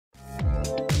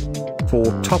for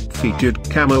top featured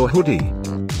Camo Hoodie.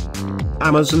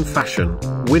 Amazon Fashion,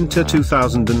 Winter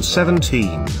 2017.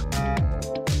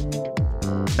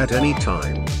 At any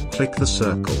time, click the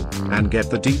circle, and get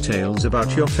the details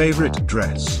about your favorite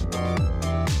dress.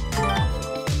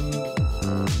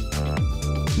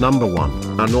 Number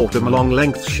 1, an autumn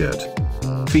long-length shirt.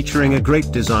 Featuring a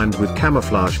great design with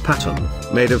camouflage pattern,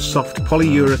 made of soft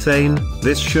polyurethane,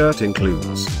 this shirt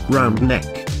includes round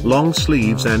neck, long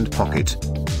sleeves and pocket.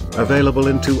 Available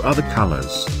in 2 other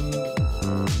colors.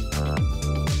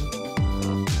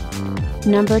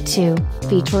 Number 2,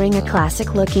 featuring a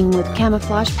classic looking with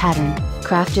camouflage pattern,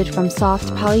 crafted from soft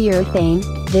polyurethane,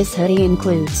 this hoodie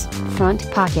includes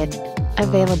front pocket.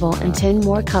 Available in 10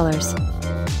 more colors.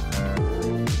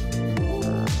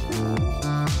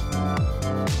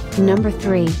 Number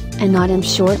 3, an autumn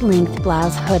short-length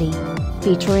blouse hoodie.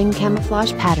 Featuring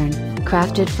camouflage pattern,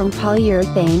 crafted from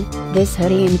polyurethane, this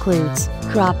hoodie includes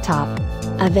crop top.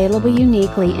 Available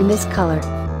uniquely in this color.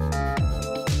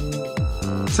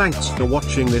 Thanks for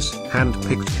watching this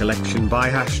hand-picked collection by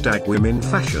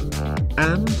 #WomensFashion.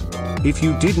 And, if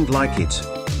you didn't like it,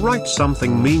 write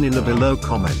something mean in the below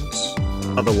comments.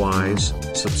 Otherwise,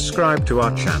 subscribe to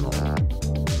our channel.